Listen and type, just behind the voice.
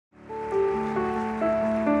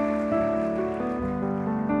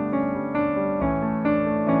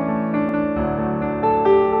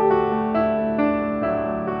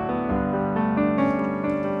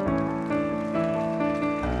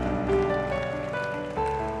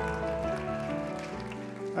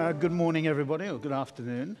Good morning, everybody, or good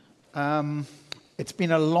afternoon. It's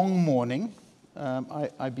been a long morning.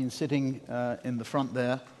 I've been sitting in the front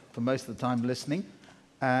there for most of the time listening,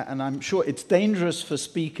 and I'm sure it's dangerous for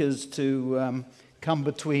speakers to come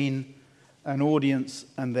between an audience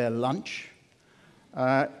and their lunch.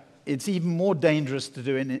 It's even more dangerous to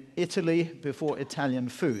do in Italy before Italian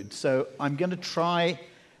food. So I'm going to try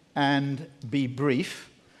and be brief.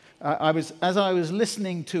 As I was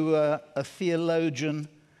listening to a theologian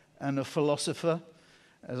and a philosopher,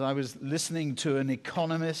 as I was listening to an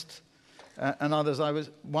economist and others, I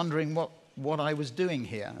was wondering what I was doing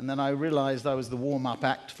here. And then I realized I was the warm-up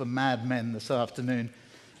act for Mad Men this afternoon.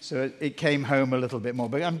 So it came home a little bit more.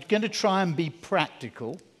 But I'm going to try and be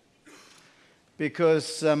practical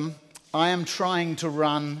because I am trying to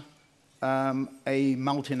run a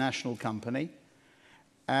multinational company.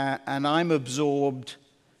 And I'm absorbed,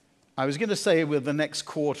 I was going to say with the next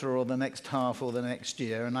quarter or the next half or the next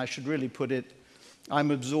year, and I should really put it, I'm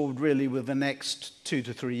absorbed really with the next 2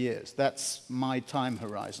 to 3 years. That's my time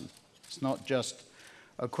horizon. It's not just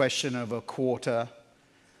a question of a quarter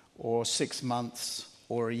or 6 months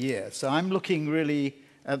or a year. So I'm looking really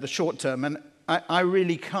at the short term, and I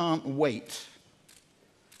really can't wait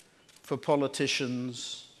for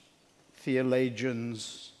politicians,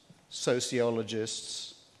 theologians,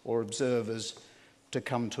 sociologists, or observers to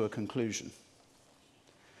come to a conclusion.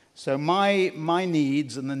 So my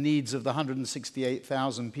needs and the needs of the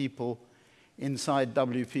 168,000 people inside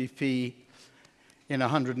WPP in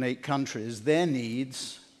 108 countries, their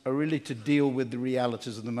needs are really to deal with the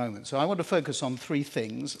realities of the moment. So I want to focus on 3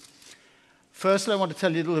 things. Firstly, I want to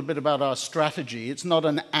tell you a little bit about our strategy. It's not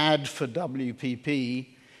an ad for WPP.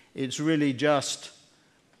 It's really just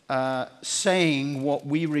saying what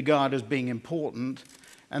we regard as being important,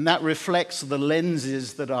 and that reflects the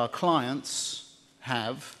lenses that our clients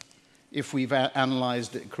have, if we've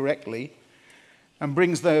analyzed it correctly, and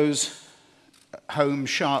brings those home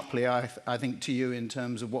sharply, I think, to you in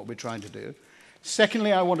terms of what we're trying to do.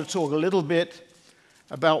 Secondly, I want to talk a little bit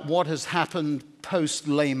about what has happened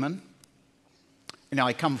post-Lehman. You know,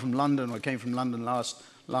 I came from London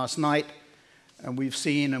last night, and we've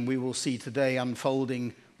seen and we will see today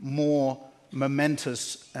unfolding more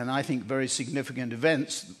momentous and I think very significant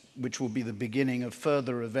events, which will be the beginning of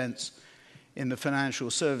further events in the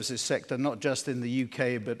financial services sector, not just in the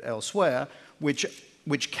UK but elsewhere, which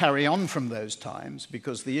carry on from those times,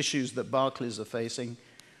 because the issues that Barclays are facing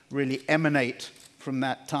really emanate from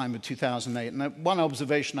that time of 2008. And one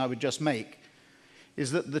observation I would just make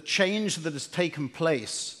is that the change that has taken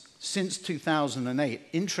place since 2008,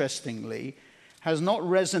 interestingly, has not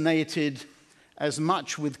resonated as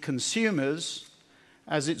much with consumers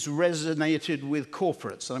as it's resonated with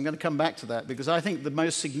corporates. And I'm going to come back to that, because I think the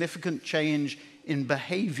most significant change in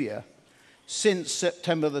behavior since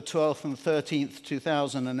September the 12th and 13th,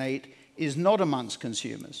 2008, is not amongst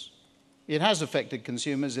consumers. It has affected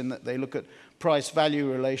consumers in that they look at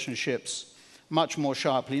price-value relationships much more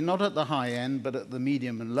sharply, not at the high end, but at the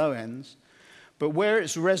medium and low ends. But where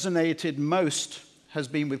it's resonated most has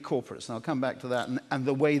been with corporates. And I'll come back to that, and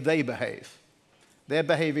the way they behave. Their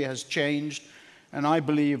behavior has changed, and I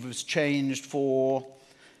believe has changed for,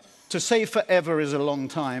 to say forever is a long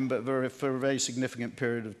time, but for a very significant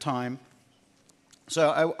period of time.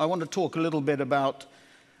 So I want to talk a little bit about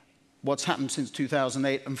what's happened since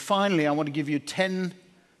 2008. And finally, I want to give you 10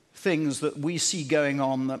 things that we see going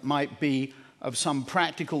on that might be of some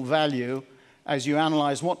practical value as you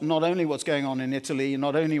analyze not only what's going on in Italy,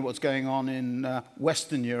 not only what's going on in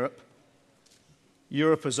Western Europe,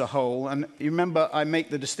 Europe as a whole. And you remember, I make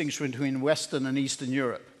the distinction between Western and Eastern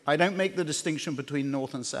Europe. I don't make the distinction between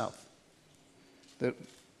North and South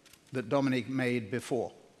that Dominic made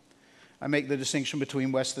before. I make the distinction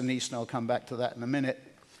between West and East, and I'll come back to that in a minute.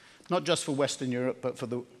 Not just for Western Europe, but for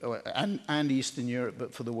and Eastern Europe,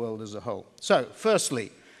 but for the world as a whole. So,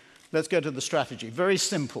 firstly, let's go to the strategy. Very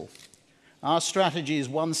simple. Our strategy is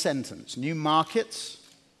one sentence. New markets,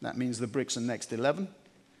 that means the BRICS and Next 11.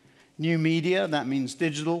 New media, that means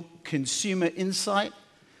digital. Consumer insight,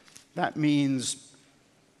 that means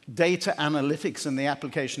data analytics and the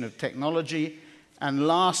application of technology. And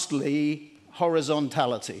lastly,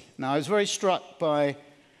 horizontality. Now, I was very struck by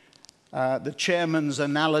the chairman's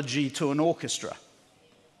analogy to an orchestra.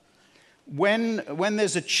 When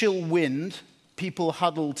there's a chill wind, people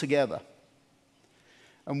huddle together.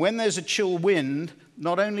 And when there's a chill wind,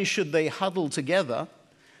 not only should they huddle together,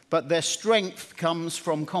 but their strength comes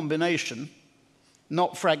from combination,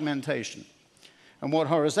 not fragmentation. And what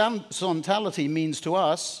horizontality means to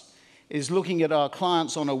us is looking at our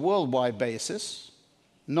clients on a worldwide basis,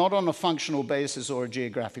 not on a functional basis or a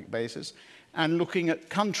geographic basis, and looking at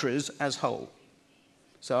countries as whole.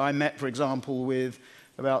 So I met, for example, with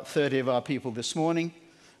about 30 of our people this morning.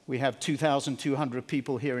 We have 2,200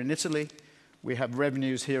 people here in Italy. We have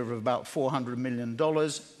revenues here of about $400 million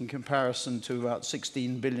in comparison to about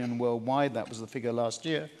 16 billion worldwide. That was the figure last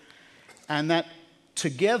year. And that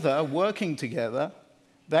together, working together,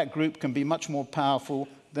 that group can be much more powerful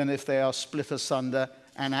than if they are split asunder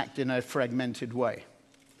and act in a fragmented way.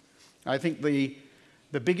 I think the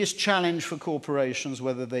biggest challenge for corporations,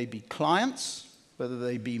 whether they be clients, whether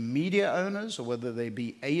they be media owners, or whether they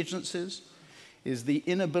be agencies, is the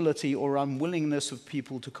inability or unwillingness of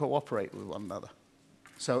people to cooperate with one another.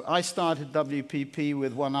 So I started WPP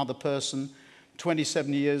with one other person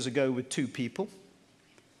 27 years ago with 2 people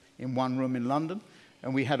in one room in London,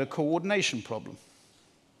 and we had a coordination problem.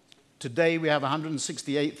 Today we have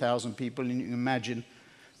 168,000 people, and you can imagine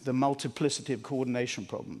the multiplicity of coordination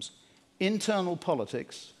problems. Internal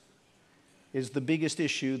politics is the biggest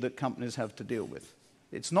issue that companies have to deal with.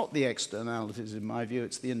 It's not the externalities, in my view,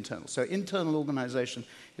 it's the internal. So internal organization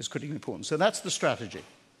is critically important. So that's the strategy.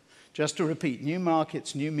 Just to repeat, new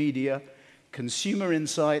markets, new media, consumer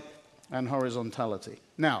insight, and horizontality.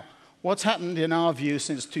 Now, what's happened in our view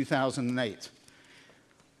since 2008?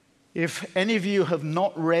 If any of you have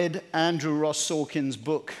not read Andrew Ross Sorkin's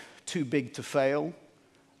book, Too Big to Fail,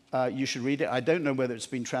 you should read it. I don't know whether it's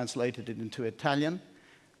been translated into Italian,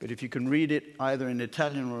 but if you can read it either in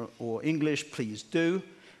Italian or English, please do,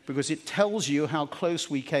 because it tells you how close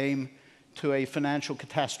we came to a financial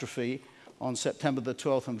catastrophe on September the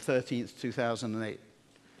 12th and 13th, 2008.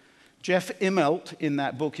 Jeff Immelt in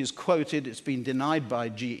that book is quoted, it's been denied by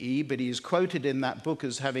GE, but he is quoted in that book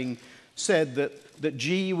as having said that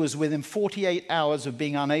GE was within 48 hours of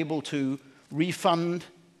being unable to refund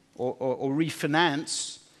or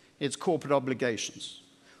refinance its corporate obligations.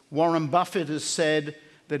 Warren Buffett has said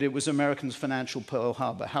that it was Americans' financial Pearl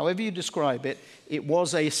Harbor. However you describe it, it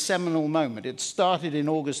was a seminal moment. It started in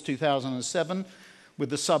August 2007 with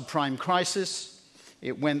the subprime crisis.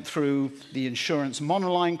 It went through the insurance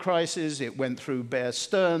monoline crisis. It went through Bear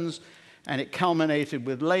Stearns, and it culminated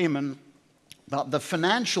with Lehman. But the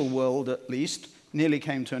financial world, at least, nearly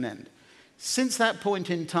came to an end. Since that point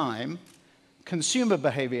in time, consumer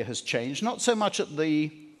behavior has changed, not so much at the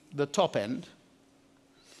top end,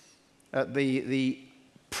 at the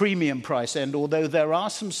premium price end, although there are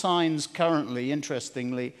some signs currently,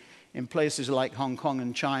 interestingly, in places like Hong Kong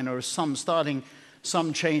and China, of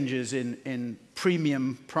some changes in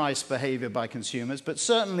premium price behavior by consumers. But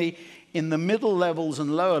certainly in the middle levels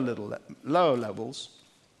and lower levels,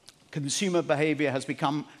 consumer behavior has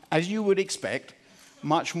become, as you would expect,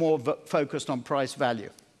 much more focused on price value.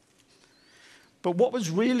 But what was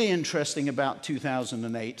really interesting about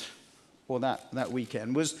 2008, or that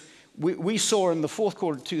weekend, was we saw in the fourth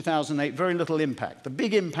quarter of 2008 very little impact. The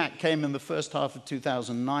big impact came in the first half of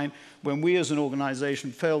 2009 when we as an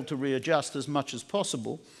organization failed to readjust as much as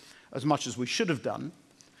possible, as much as we should have done,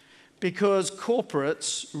 because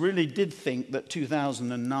corporates really did think that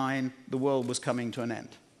 2009 the world was coming to an end.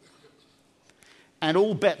 And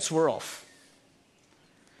all bets were off.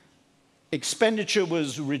 Expenditure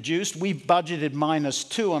was reduced. We budgeted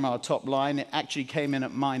 -2 on our top line. It actually came in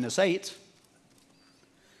at -8.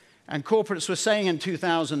 And corporates were saying in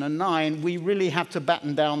 2009, we really have to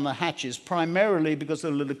batten down the hatches, primarily because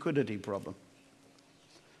of the liquidity problem.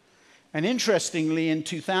 And interestingly, in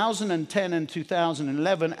 2010 and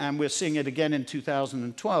 2011, and we're seeing it again in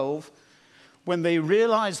 2012, when they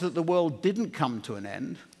realized that the world didn't come to an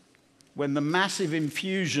end, when the massive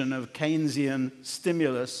infusion of Keynesian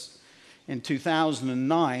stimulus in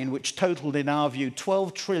 2009, which totaled, in our view,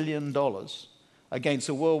 $12 trillion against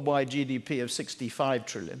a worldwide GDP of 65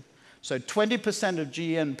 trillion. So 20% of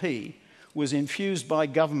GNP was infused by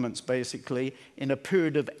governments, basically, in a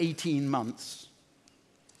period of 18 months.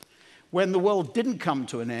 When the world didn't come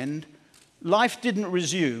to an end, life didn't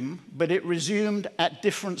resume, but it resumed at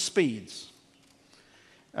different speeds.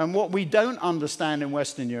 And what we don't understand in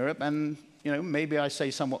Western Europe, and maybe I say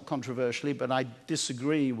somewhat controversially, but I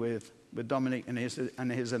disagree with Dominic and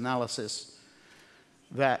his analysis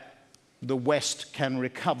that the West can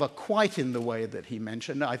recover quite in the way that he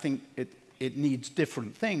mentioned. I think it needs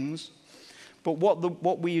different things. But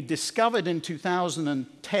what we discovered in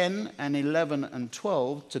 2010 and 11 and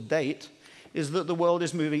 12 to date is that the world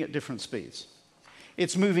is moving at different speeds.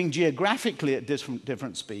 It's moving geographically at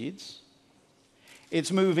different speeds.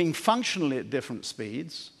 It's moving functionally at different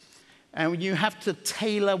speeds. And you have to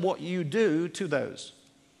tailor what you do to those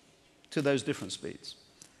different speeds.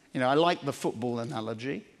 I like the football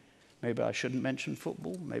analogy. Maybe I shouldn't mention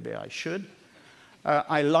football. Maybe I should.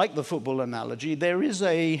 I like the football analogy. There is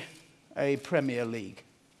a Premier League.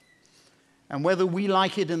 And whether we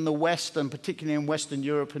like it in the West, and particularly in Western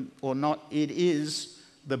Europe or not, it is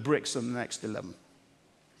the BRICS and the next 11.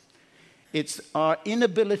 It's our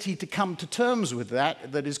inability to come to terms with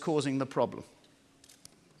that that is causing the problem.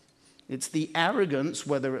 It's the arrogance,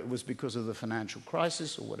 whether it was because of the financial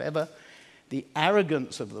crisis or whatever, the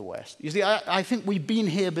arrogance of the West. You see, I think we've been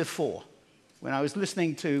here before. When I was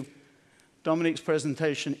listening to Dominic's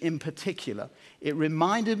presentation in particular, it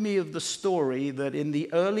reminded me of the story that in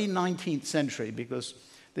the early 19th century, because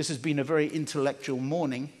this has been a very intellectual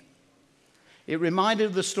morning, it reminded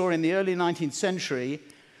of the story in the early 19th century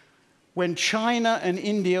when China and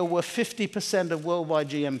India were 50% of worldwide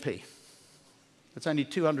GNP. That's only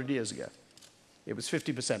 200 years ago. It was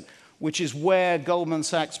 50%, which is where Goldman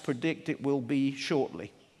Sachs predict it will be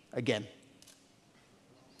shortly again.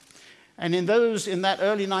 And in that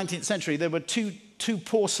early 19th century, there were two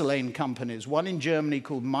porcelain companies, one in Germany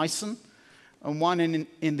called Meissen and one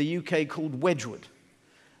in the UK called Wedgwood.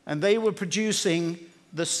 And they were producing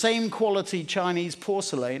the same quality Chinese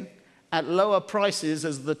porcelain at lower prices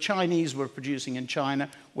as the Chinese were producing in China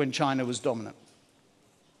when China was dominant.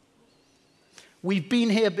 We've been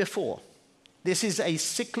here before. This is a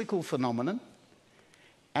cyclical phenomenon,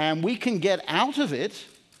 and we can get out of it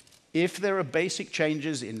if there are basic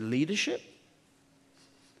changes in leadership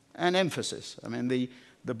and emphasis. I mean, the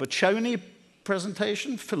Boccioni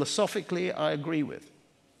presentation, philosophically, I agree with.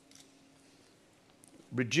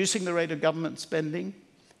 Reducing the rate of government spending,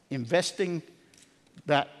 investing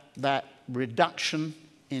that reduction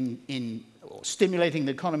in stimulating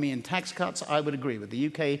the economy in tax cuts, I would agree with. The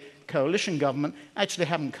UK coalition government actually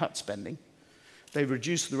haven't cut spending. They've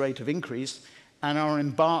reduced the rate of increase and are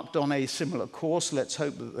embarked on a similar course. Let's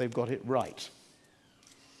hope that they've got it right.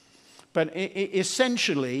 But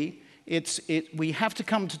essentially, we have to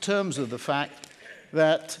come to terms with the fact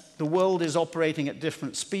that the world is operating at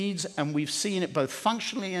different speeds, and we've seen it both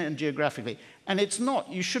functionally and geographically. And it's not,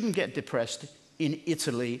 you shouldn't get depressed in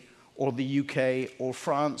Italy or the UK or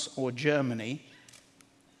France or Germany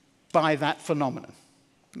by that phenomenon.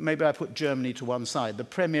 Maybe I put Germany to one side. The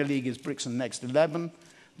Premier League is BRICS and Next 11.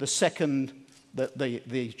 The second,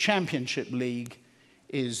 the Championship League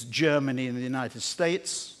is Germany and the United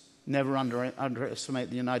States. Never underestimate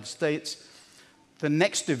the United States. The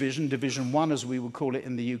next division, Division 1 as we would call it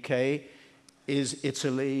in the UK, is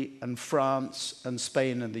Italy and France and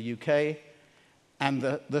Spain and the UK. And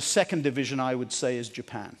the second division, I would say, is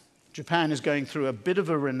Japan. Japan is going through a bit of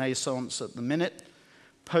a renaissance at the minute,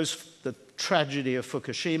 post the tragedy of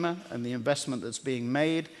Fukushima and the investment that's being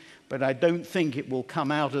made, but I don't think it will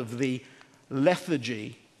come out of the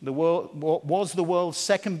lethargy. What was the world's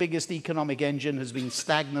second biggest economic engine has been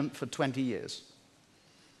stagnant for 20 years.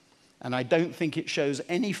 And I don't think it shows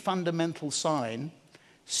any fundamental sign,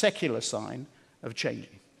 secular sign, of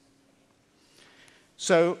changing.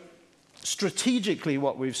 So strategically,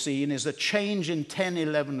 what we've seen is a change in 10,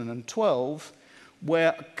 11, and 12,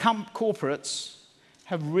 where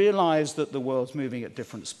have realized that the world's moving at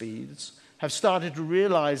different speeds, have started to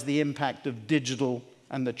realize the impact of digital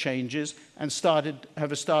and the changes, and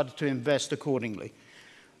have started to invest accordingly.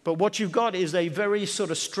 But what you've got is a very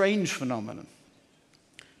sort of strange phenomenon.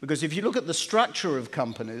 Because if you look at the structure of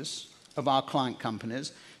companies, of our client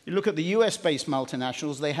companies, you look at the US-based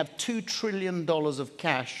multinationals, they have $2 trillion of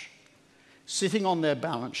cash sitting on their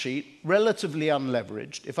balance sheet, relatively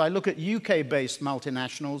unleveraged. If I look at UK-based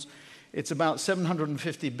multinationals, it's about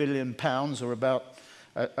 750 billion pounds, or about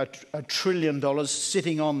 $1 trillion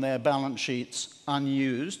sitting on their balance sheets,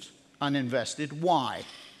 unused, uninvested. Why?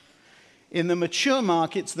 In the mature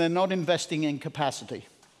markets, they're not investing in capacity.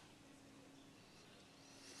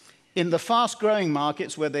 In the fast-growing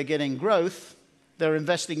markets where they're getting growth, they're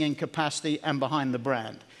investing in capacity and behind the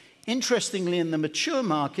brand. Interestingly, in the mature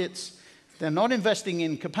markets, they're not investing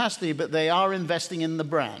in capacity, but they are investing in the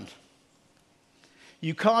brand.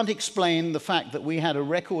 You can't explain the fact that we had a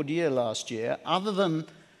record year last year, other than,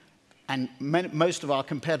 and most of our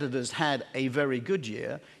competitors had a very good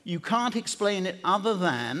year, you can't explain it other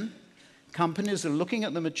than companies are looking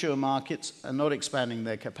at the mature markets and not expanding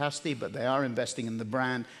their capacity, but they are investing in the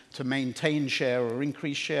brand to maintain share or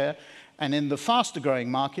increase share. And in the faster growing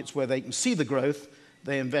markets where they can see the growth,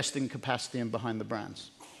 they invest in capacity and behind the brands.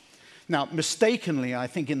 Now, mistakenly, I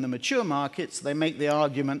think in the mature markets, they make the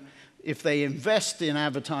argument if they invest in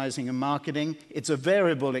advertising and marketing, it's a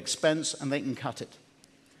variable expense and they can cut it.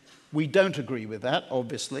 We don't agree with that,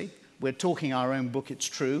 obviously. We're talking our own book, it's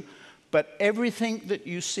true. But everything that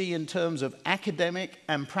you see in terms of academic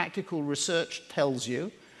and practical research tells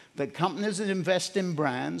you that companies that invest in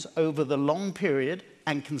brands over the long period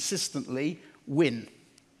and consistently win.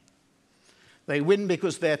 They win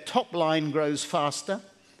because their top line grows faster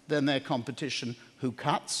than their competition, who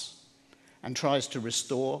cuts and tries to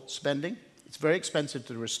restore spending. It's very expensive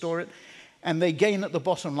to restore it. And they gain at the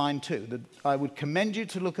bottom line too. I would commend you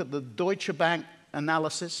to look at the Deutsche Bank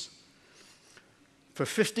analysis for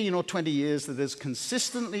 15 or 20 years that has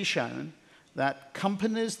consistently shown that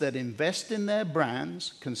companies that invest in their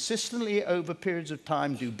brands consistently over periods of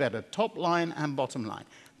time do better top line and bottom line.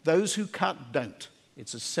 Those who cut don't.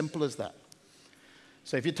 It's as simple as that.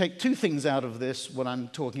 So if you take two things out of this, what I'm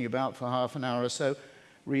talking about for half an hour or so,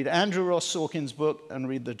 read Andrew Ross Sorkin's book and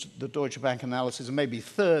read the Deutsche Bank analysis, and maybe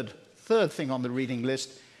third thing on the reading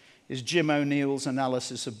list is Jim O'Neill's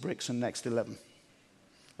analysis of BRICS and Next 11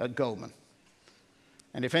 at Goldman.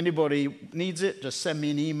 And if anybody needs it, just send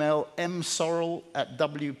me an email,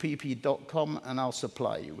 msorrell@wpp.com, and I'll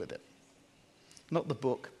supply you with it. Not the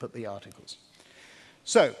book, but the articles.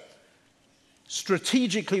 So,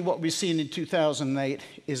 strategically, what we've seen in 2008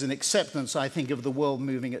 is an acceptance, I think, of the world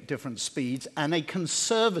moving at different speeds and a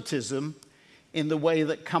conservatism in the way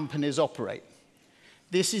that companies operate.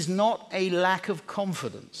 This is not a lack of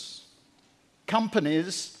confidence.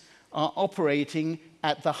 Companies are operating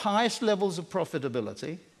at the highest levels of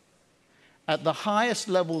profitability, at the highest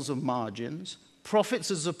levels of margins. Profits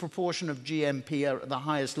as a proportion of GNP are at the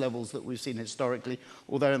highest levels that we've seen historically,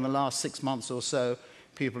 although in the last 6 months or so,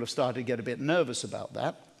 people have started to get a bit nervous about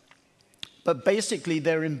that. But basically,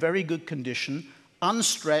 they're in very good condition,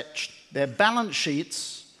 unstretched. Their balance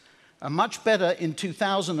sheets are much better in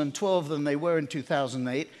 2012 than they were in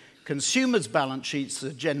 2008. Consumers' balance sheets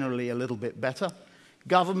are generally a little bit better.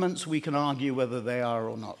 Governments, we can argue whether they are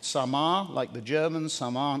or not. Some are, like the Germans,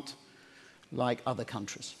 some aren't, like other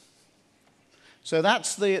countries. So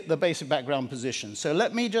that's the basic background position. So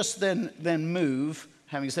let me just then move,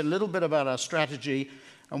 having said a little bit about our strategy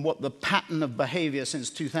and what the pattern of behavior since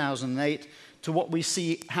 2008, to what we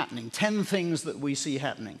see happening, 10 things that we see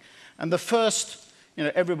happening. And the first,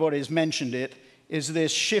 everybody's mentioned it, is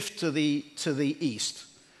this shift to the east.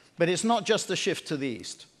 But it's not just the shift to the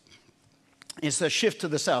east. It's a shift to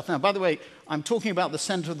the south. Now, by the way, I'm talking about the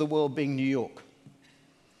center of the world being New York.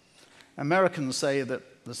 Americans say that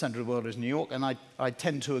the center of the world is New York, and I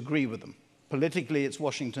tend to agree with them. Politically, it's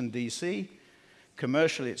Washington, D.C.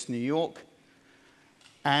 Commercially, it's New York.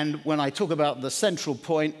 And when I talk about the central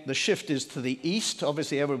point, the shift is to the east.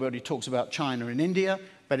 Obviously, everybody talks about China and India,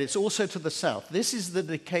 but it's also to the south. This is the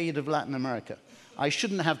decade of Latin America. I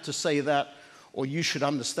shouldn't have to say that, or you should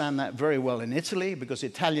understand that very well in Italy, because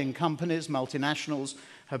Italian companies, multinationals,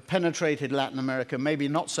 have penetrated Latin America, maybe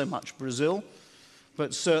not so much Brazil,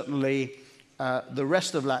 but certainly the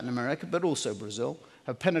rest of Latin America, but also Brazil,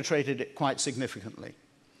 have penetrated it quite significantly.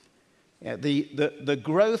 Yeah, the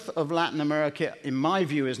growth of Latin America, in my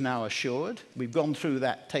view, is now assured. We've gone through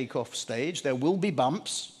that takeoff stage. There will be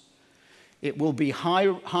bumps. It will be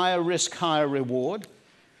higher risk, higher reward.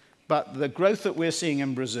 But the growth that we're seeing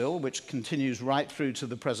in Brazil, which continues right through to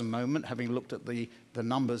the present moment, having looked at the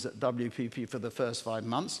numbers at WPP for the first 5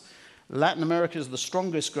 months, Latin America is the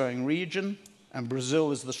strongest growing region, and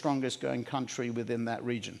Brazil is the strongest growing country within that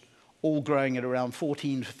region, all growing at around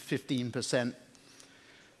 14 to 15%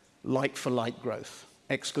 like-for-like growth,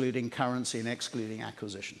 excluding currency and excluding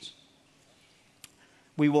acquisitions.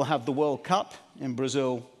 We will have the World Cup in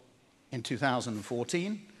Brazil in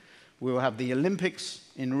 2014. We will have the Olympics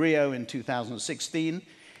in Rio in 2016.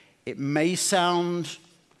 It may sound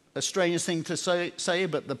a strange thing to say,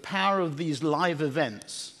 but the power of these live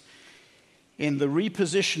events in the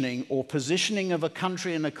repositioning or positioning of a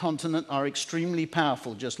country and a continent are extremely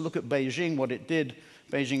powerful. Just look at Beijing, what it did,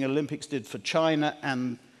 Beijing Olympics did for China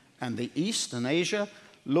and the East and Asia.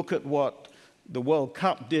 Look at what the World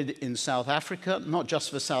Cup did in South Africa, not just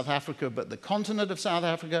for South Africa, but the continent of South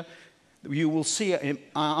Africa. You will see, in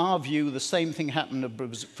our view, the same thing happen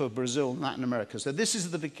for Brazil and Latin America. So this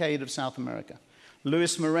is the decade of South America.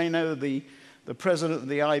 Luis Moreno, the president of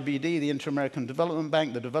the IBD, the Inter-American Development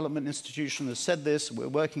Bank, the development institution, has said this. We're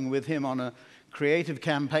working with him on a creative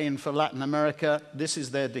campaign for Latin America. This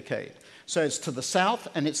is their decade. So it's to the south,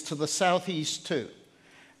 and it's to the southeast too.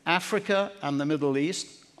 Africa and the Middle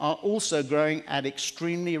East are also growing at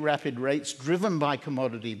extremely rapid rates, driven by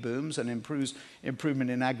commodity booms and improvement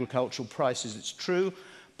in agricultural prices, it's true.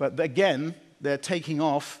 But again, they're taking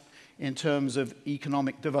off in terms of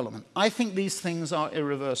economic development. I think these things are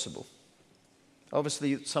irreversible.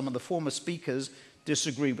 Obviously, some of the former speakers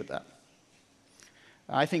disagree with that.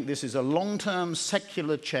 I think this is a long-term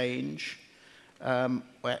secular change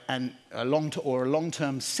and a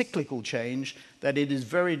long-term cyclical change that it is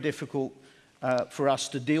very difficult for us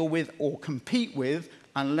to deal with or compete with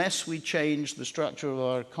unless we change the structure of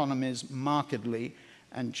our economies markedly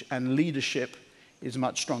and leadership is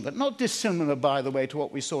much stronger. Not dissimilar, by the way, to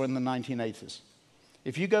what we saw in the 1980s.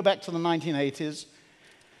 If you go back to the 1980s,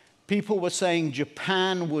 people were saying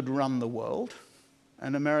Japan would run the world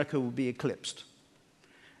and America would be eclipsed.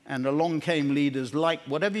 And along came leaders like,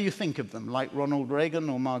 whatever you think of them, like Ronald Reagan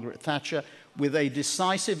or Margaret Thatcher, with a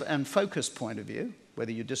decisive and focused point of view,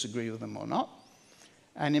 whether you disagree with them or not,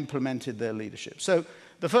 and implemented their leadership. So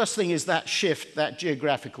the first thing is that shift, that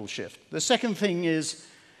geographical shift. The second thing is,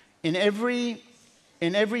 in every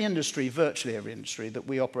industry, virtually every industry that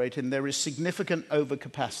we operate in, there is significant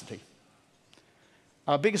overcapacity.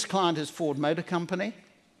 Our biggest client is Ford Motor Company.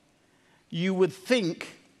 You would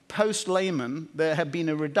think, post-Lehman, there had been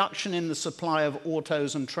a reduction in the supply of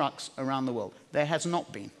autos and trucks around the world. There has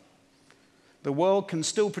not been. The world can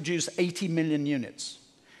still produce 80 million units.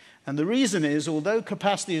 And the reason is, although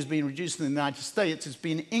capacity has been reduced in the United States, it's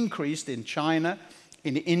been increased in China,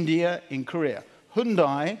 in India, in Korea.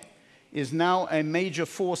 Hyundai is now a major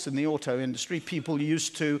force in the auto industry. People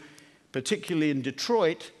used to, particularly in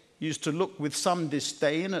Detroit, used to look with some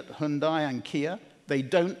disdain at Hyundai and Kia. They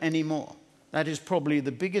don't anymore. That is probably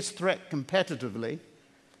the biggest threat competitively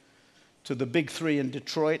to the big three in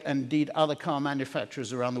Detroit and indeed other car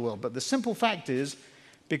manufacturers around the world. But the simple fact is,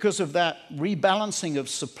 because of that rebalancing of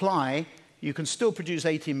supply, you can still produce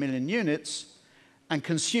 80 million units, and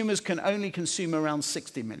consumers can only consume around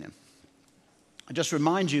 60 million. I just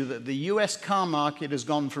remind you that the US car market has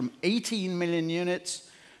gone from 18 million units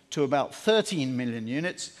to about 13 million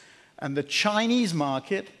units, and the Chinese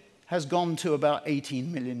market has gone to about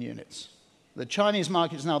 18 million units. The Chinese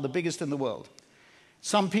market is now the biggest in the world.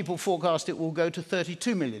 Some people forecast it will go to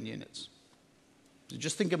 32 million units. So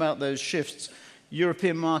just think about those shifts.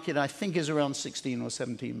 European market, I think, is around 16 or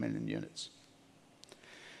 17 million units.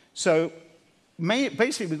 So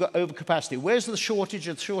basically, we've got overcapacity. Where's the shortage?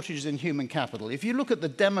 The shortage is in human capital. If you look at the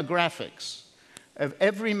demographics of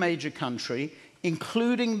every major country,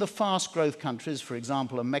 including the fast growth countries, for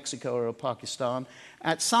example, a Mexico or a Pakistan,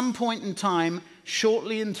 at some point in time,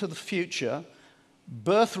 shortly into the future,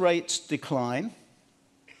 birth rates decline,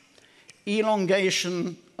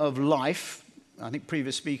 elongation of life, I think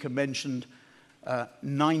previous speaker mentioned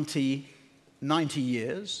 90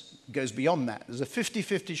 years, it goes beyond that. There's a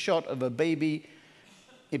 50-50 shot of a baby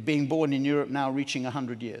being born in Europe now reaching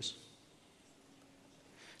 100 years.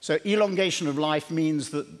 So elongation of life means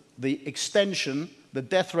that the extension, the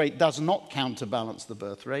death rate does not counterbalance the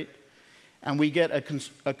birth rate, and we get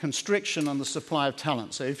a constriction on the supply of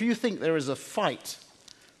talent. So if you think there is a fight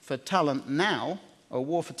for talent now, a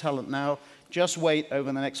war for talent now, just wait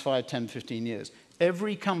over the next 5, 10, 15 years.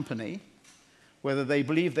 Every company, whether they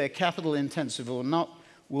believe they're capital intensive or not,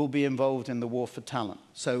 will be involved in the war for talent.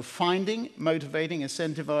 So finding, motivating,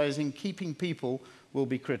 incentivizing, keeping people will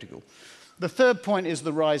be critical. The third point is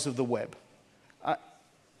the rise of the web.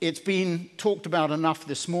 It's been talked about enough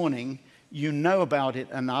this morning. You know about it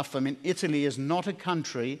enough. I mean, Italy is not a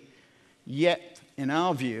country yet, in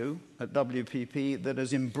our view, at WPP, that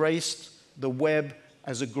has embraced the web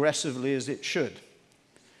as aggressively as it should.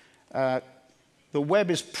 The web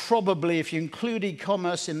is probably, if you include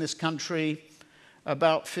e-commerce in this country,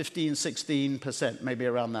 about 15, 16%, maybe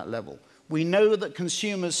around that level. We know that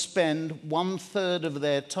consumers spend 1/3 of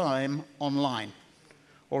their time online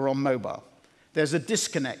or on mobile. There's a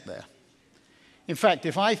disconnect there. In fact,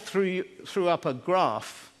 if I threw up a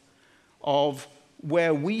graph of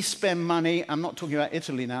where we spend money, I'm not talking about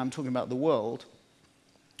Italy now, I'm talking about the world,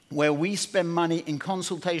 where we spend money in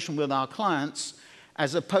consultation with our clients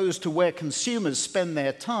as opposed to where consumers spend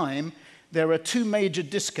their time, there are two major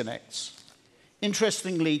disconnects.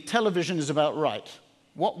 Interestingly, television is about right.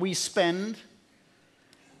 What we spend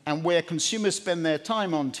and where consumers spend their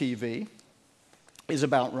time on TV is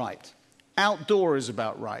about right. Outdoor is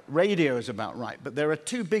about right. Radio is about right. But there are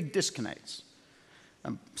two big disconnects.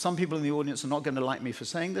 Some people in the audience are not going to like me for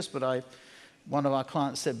saying this, but one of our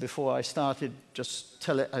clients said before I started, just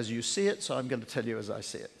tell it as you see it, so I'm going to tell you as I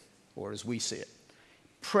see it, or as we see it.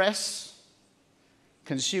 Press,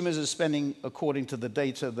 consumers are spending, according to the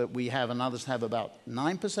data that we have and others have, about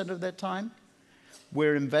 9% of their time.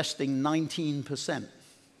 We're investing 19%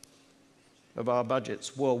 of our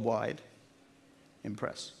budgets worldwide in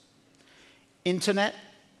press. Internet,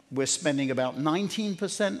 we're spending about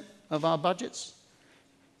 19% of our budgets.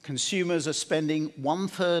 Consumers are spending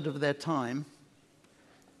 1/3 of their time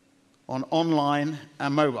on online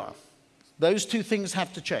and mobile. Those two things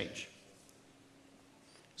have to change.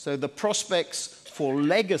 So the prospects for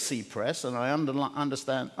legacy press, and I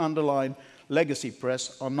underline legacy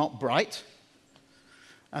press, are not bright.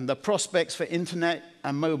 And the prospects for internet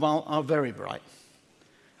and mobile are very bright.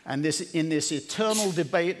 And in this eternal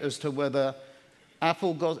debate as to whether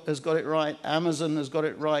Apple has got it right, Amazon has got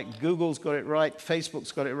it right, Google's got it right,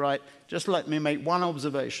 Facebook's got it right, just let me make one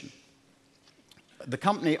observation. The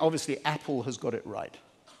company, obviously Apple has got it right.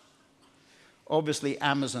 Obviously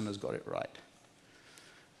Amazon has got it right.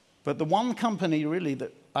 But the one company really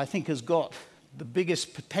that I think has got the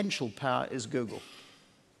biggest potential power is Google.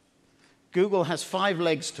 Google has 5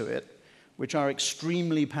 legs to it, which are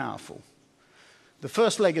extremely powerful. The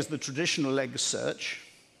first leg is the traditional leg search,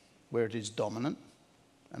 where it is dominant,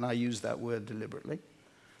 and I use that word deliberately.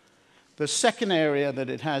 The second area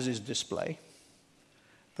that it has is display.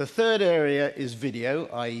 The third area is video,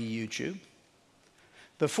 i.e. YouTube.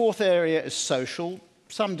 The fourth area is social.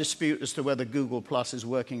 Some dispute as to whether Google Plus is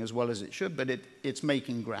working as well as it should, but it's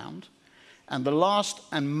making ground. And the last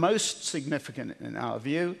and most significant in our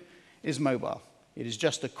view is mobile. It is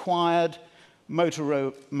just acquired.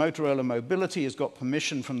 Motorola Mobility has got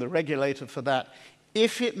permission from the regulator for that.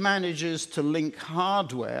 If it manages to link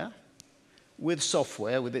hardware with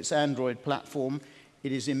software, with its Android platform,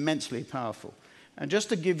 it is immensely powerful. And just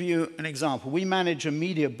to give you an example, we manage a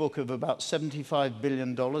media book of about $75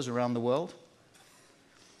 billion around the world.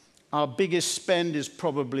 Our biggest spend is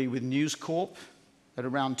probably with News Corp at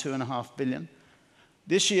around $2.5 billion.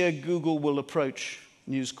 This year, Google will approach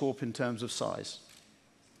News Corp in terms of size.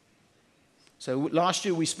 So last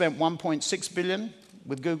year we spent $1.6 billion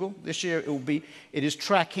with Google. This year it is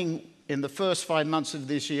tracking in the first 5 months of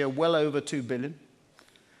this year well over $2 billion.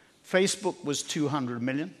 Facebook was $200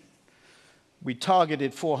 million. We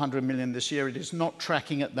targeted $400 million this year. It is not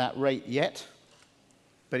tracking at that rate yet,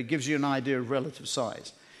 but it gives you an idea of relative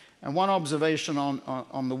size. And one observation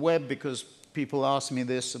on the web, because people asked me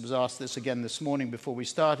this, I was asked this again this morning before we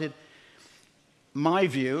started. My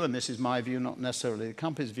view, and this is my view, not necessarily the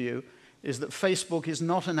company's view, is that Facebook is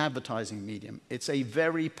not an advertising medium. It's a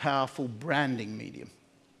very powerful branding medium.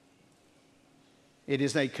 It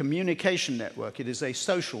is a communication network. It is a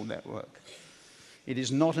social network. It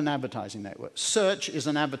is not an advertising network. Search is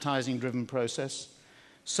an advertising-driven process.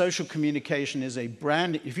 Social communication is a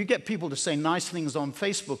brand. If you get people to say nice things on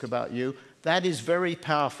Facebook about you, that is very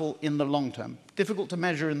powerful in the long term. Difficult to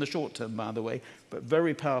measure in the short term, by the way, but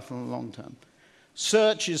very powerful in the long term.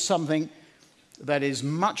 Search is something that is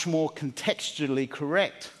much more contextually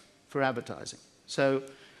correct for advertising. So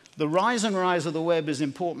the rise and rise of the web is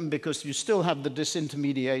important because you still have the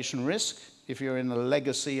disintermediation risk if you're in a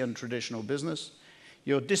legacy and traditional business.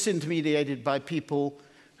 You're disintermediated by people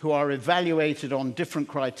who are evaluated on different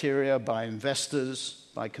criteria by investors,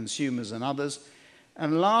 by consumers and others.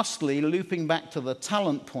 And lastly, looping back to the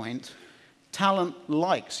talent point, talent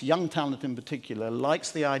likes, young talent in particular, likes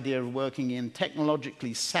the idea of working in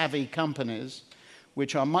technologically savvy companies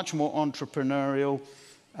which are much more entrepreneurial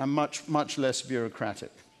and much less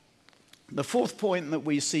bureaucratic. The fourth point that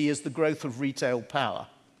we see is the growth of retail power.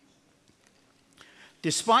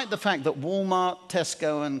 Despite the fact that Walmart,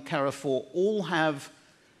 Tesco, and Carrefour all have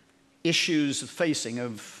issues facing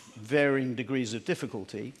of varying degrees of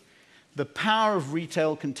difficulty, the power of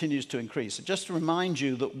retail continues to increase. So just to remind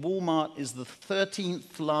you that Walmart is the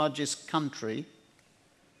 13th largest country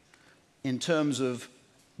in terms of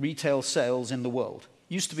retail sales in the world.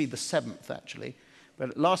 Used to be the 7th, actually.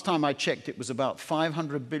 But last time I checked, it was about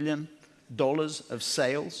 $500 billion of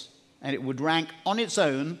sales, and it would rank on its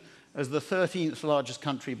own as the 13th largest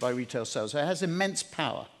country by retail sales. So it has immense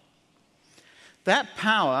power. That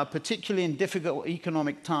power, particularly in difficult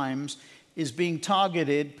economic times, is being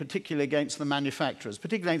targeted particularly against the manufacturers,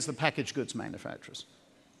 particularly against the packaged goods manufacturers,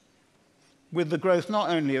 with the growth not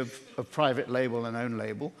only of private label and own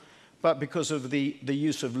label, but because of the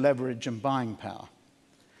use of leverage and buying power.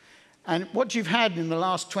 And what you've had in the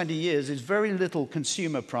last 20 years is very little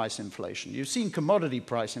consumer price inflation. You've seen commodity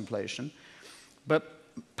price inflation, but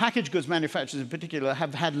packaged goods manufacturers in particular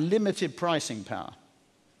have had limited pricing power.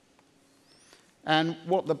 And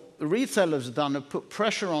what the retailers have done have put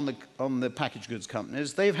pressure on the packaged goods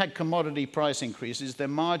companies. They've had commodity price increases. Their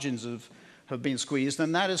margins have been squeezed,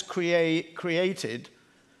 and that has created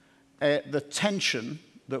the tension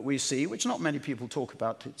that we see, which not many people talk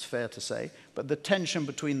about, it's fair to say, but the tension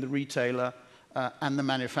between the retailer and the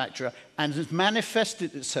manufacturer, and has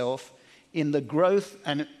manifested itself in the growth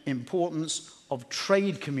and importance of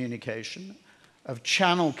trade communication, of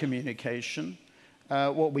channel communication,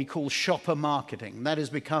 what we call shopper marketing. That is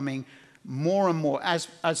becoming more and more, as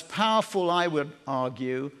powerful, I would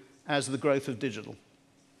argue, as the growth of digital.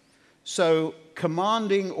 So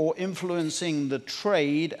commanding or influencing the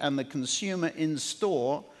trade and the consumer in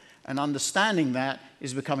store and understanding that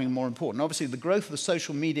is becoming more important. Obviously, the growth of the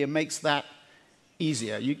social media makes that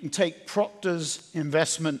easier. You can take Procter's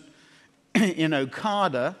investment in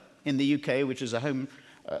Ocado in the UK, which is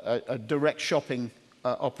a direct shopping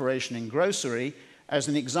operation in grocery, as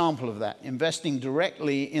an example of that, investing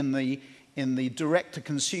directly in the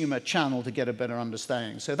direct-to-consumer channel to get a better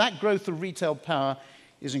understanding. So that growth of retail power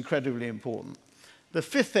is incredibly important. The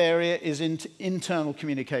fifth area is internal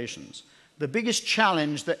communications. The biggest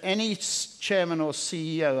challenge that any chairman or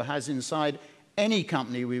CEO has inside any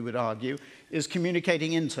company, we would argue, is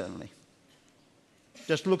communicating internally.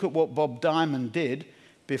 Just look at what Bob Diamond did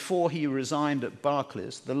before he resigned at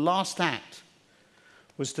Barclays. The last act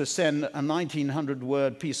was to send a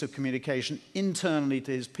 1,900-word piece of communication internally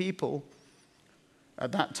to his people.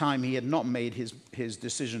 At that time, he had not made his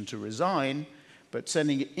decision to resign, but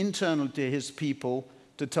sending it internally to his people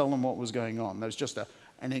to tell them what was going on. There's just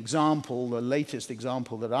an example, the latest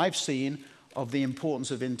example that I've seen of the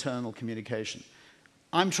importance of internal communication.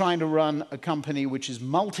 I'm trying to run a company which is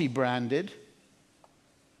multi-branded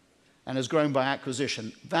and has grown by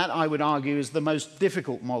acquisition. That, I would argue, is the most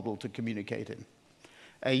difficult model to communicate in.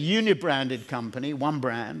 A uni-branded company, one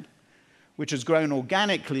brand, which has grown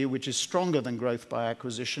organically, which is stronger than growth by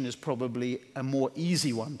acquisition, is probably a more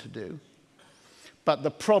easy one to do. But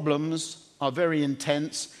the problems are very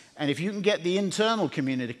intense, and if you can get the internal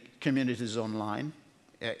communities online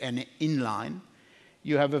and inline,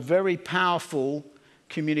 you have a very powerful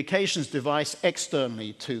communications device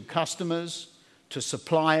externally to customers, to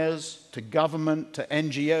suppliers, to government, to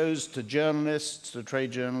NGOs, to journalists, to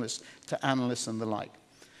trade journalists, to analysts and the like.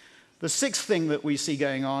 The sixth thing that we see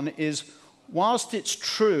going on is, whilst it's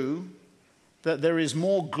true that there is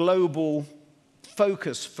more global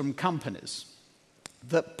focus from companies,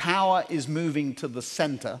 that power is moving to the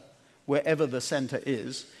center, wherever the center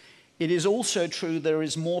is, it is also true there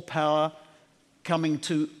is more power coming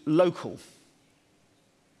to local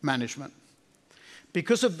management.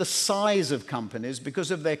 Because of the size of companies, because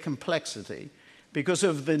of their complexity, because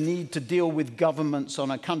of the need to deal with governments on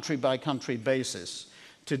a country-by-country basis,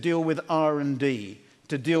 to deal with R&D,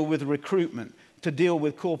 to deal with recruitment, to deal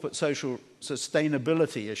with corporate social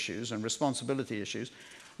sustainability issues and responsibility issues,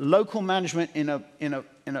 local management in a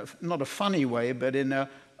not a funny way, but in a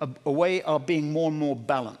way are being more and more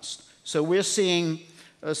balanced. So we're seeing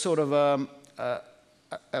a sort of a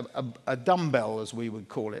dumbbell, as we would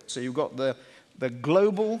call it. So you've got the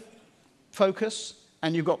global focus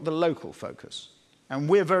and you've got the local focus. And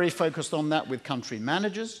we're very focused on that with country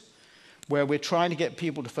managers, where we're trying to get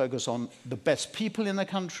people to focus on the best people in the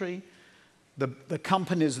country, the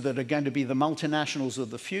companies that are going to be the multinationals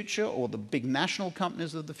of the future or the big national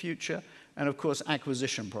companies of the future, and of course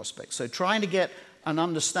acquisition prospects. So trying to get an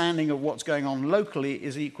understanding of what's going on locally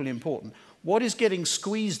is equally important. What is getting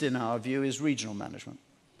squeezed in our view is regional management.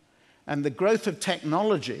 And the growth of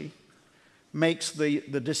technology makes the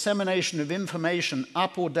dissemination of information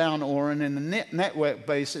up or down or on a network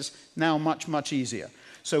basis now much, much easier.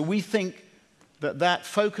 So we think that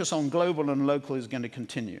focus on global and local is going to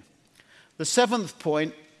continue. The seventh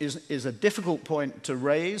point is a difficult point to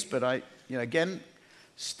raise, but again,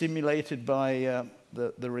 stimulated by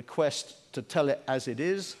the request to tell it as it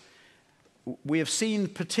is. We have seen,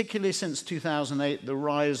 particularly since 2008, the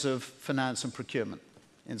rise of finance and procurement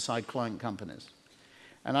inside client companies.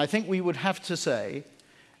 And I think we would have to say,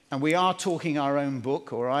 and we are talking our own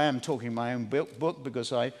book, or I am talking my own book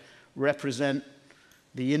because I represent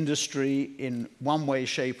the industry in one way,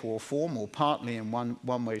 shape, or form, or partly in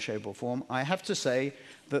one way, shape, or form. I have to say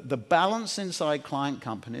that the balance inside client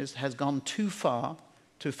companies has gone too far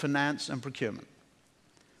to finance and procurement.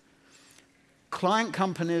 Client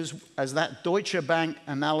companies, as that Deutsche Bank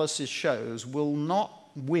analysis shows, will not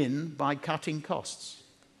win by cutting costs.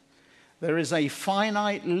 There is a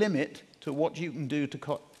finite limit to what you can do to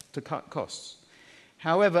cut costs.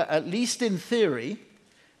 However, at least in theory,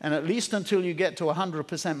 and at least until you get to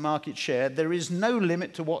 100% market share, there is no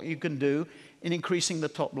limit to what you can do in increasing the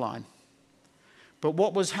top line. But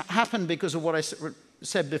what was happened because of what I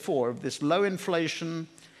said before, of this low inflation,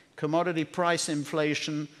 commodity price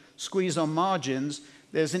inflation, squeeze on margins,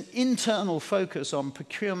 there's an internal focus on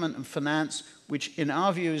procurement and finance, which in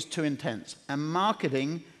our view is too intense. And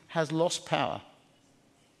marketing has lost power.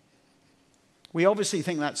 We obviously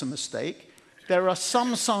think that's a mistake. There are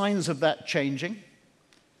some signs of that changing,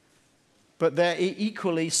 but there are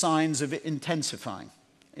equally signs of it intensifying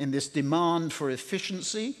in this demand for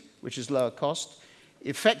efficiency, which is lower cost,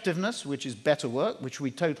 effectiveness, which is better work, which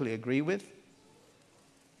we totally agree with,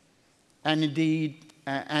 and indeed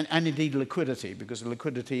and indeed liquidity, because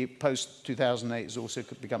liquidity post-2008 has also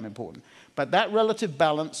become important. But that relative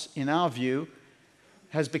balance, in our view,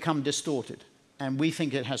 has become distorted, and we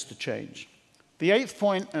think it has to change. The eighth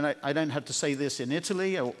point, and I don't have to say this in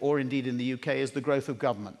Italy or indeed in the UK, is the growth of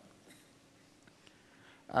government.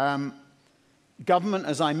 Government,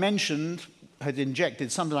 as I mentioned, had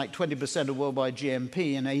injected something like 20% of worldwide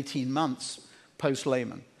GNP in 18 months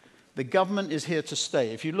post-Lehman. The government is here to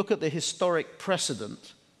stay. If you look at the historic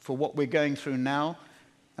precedent for what we're going through now,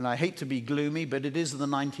 and I hate to be gloomy, but it is the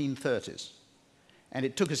 1930s. And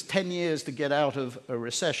it took us 10 years to get out of a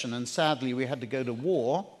recession, and sadly we had to go to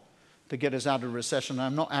war to get us out of recession.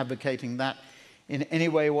 I'm not advocating that in any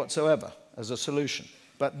way whatsoever as a solution.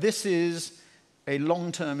 But this is a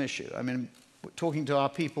long-term issue. I mean, talking to our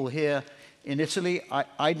people here in Italy,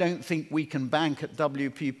 I don't think we can bank at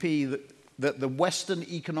WPP that the Western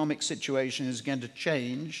economic situation is going to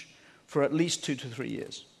change for at least 2 to 3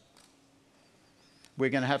 years. We're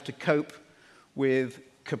going to have to cope with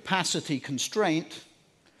capacity constraint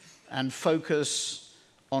and focus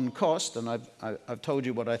on cost, and I've told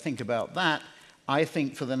you what I think about that, I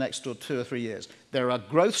think for the next 2 or 3 years. There are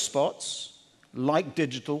growth spots like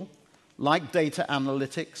digital, like data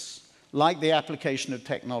analytics, like the application of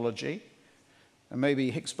technology, and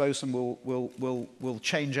maybe Higgs boson will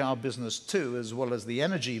change our business too, as well as the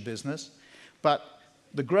energy business. But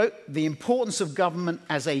the importance of government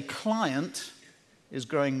as a client is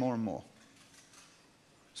growing more and more.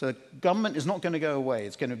 So government is not going to go away.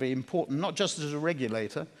 It's going to be important not just as a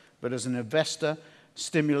regulator, but as an investor,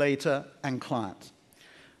 stimulator, and client.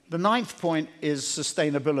 The ninth point is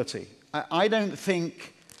sustainability. I don't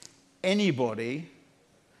think anybody,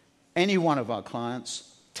 any one of our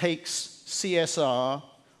clients, takes CSR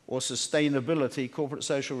or sustainability, corporate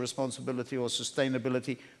social responsibility or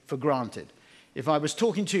sustainability, for granted. If I was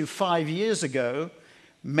talking to you 5 years ago,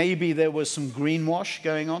 maybe there was some greenwash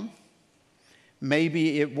going on.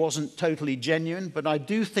 Maybe it wasn't totally genuine, but I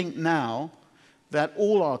do think now that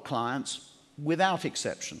all our clients, without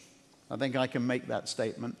exception, I think I can make that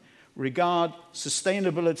statement, regard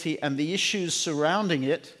sustainability and the issues surrounding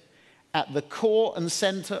it at the core and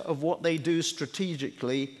center of what they do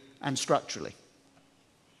strategically and structurally.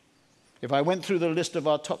 If I went through the list of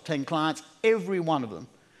our top 10 clients, every one of them,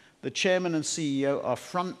 the chairman and CEO, are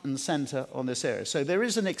front and center on this area. So there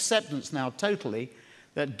is an acceptance now totally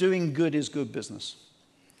that doing good is good business.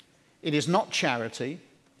 It is not charity.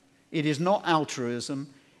 It is not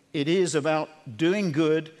altruism. It is about doing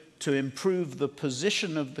good to improve the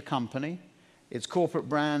position of the company, its corporate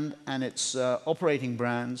brand and its operating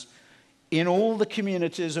brands in all the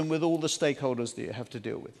communities and with all the stakeholders that you have to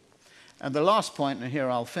deal with. And the last point, and here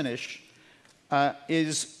I'll finish,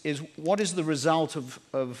 is what is the result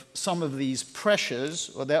of some of these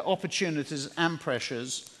pressures, or their opportunities and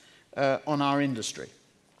pressures, on our industry.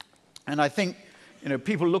 And I think, you know,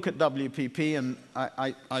 people look at WPP, and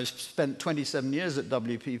I spent 27 years at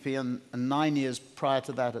WPP and 9 years prior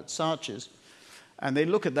to that at Saatchi's, and they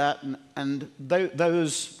look at that, and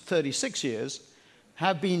those 36 years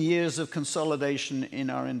have been years of consolidation in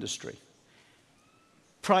our industry,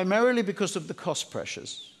 primarily because of the cost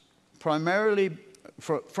pressures, primarily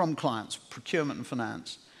from clients, procurement and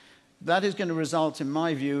finance. That is going to result, in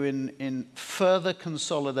my view, in further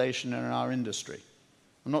consolidation in our industry.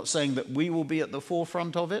 I'm not saying that we will be at the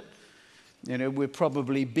forefront of it. You know, we're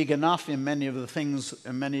probably big enough in many of the things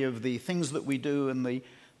that we do in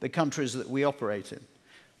the countries that we operate in.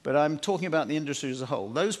 But I'm talking about the industry as a whole.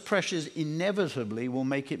 Those pressures inevitably will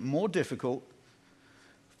make it more difficult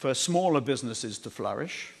for smaller businesses to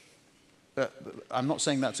flourish. I'm not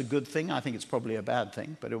saying that's a good thing. I think it's probably a bad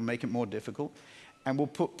thing, but it will make it more difficult. And will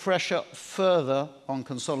put pressure further on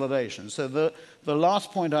consolidation. So the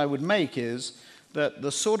last point I would make is that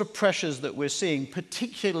the sort of pressures that we're seeing,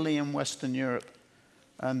 particularly in Western Europe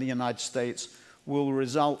and the United States, will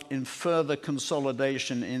result in further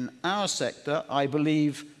consolidation in our sector. I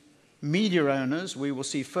believe media owners, we will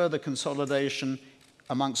see further consolidation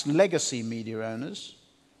amongst legacy media owners,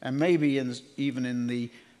 and maybe even in the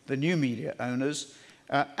new media owners.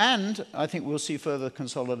 And I think we'll see further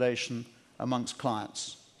consolidation amongst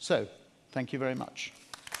clients. So, thank you very much.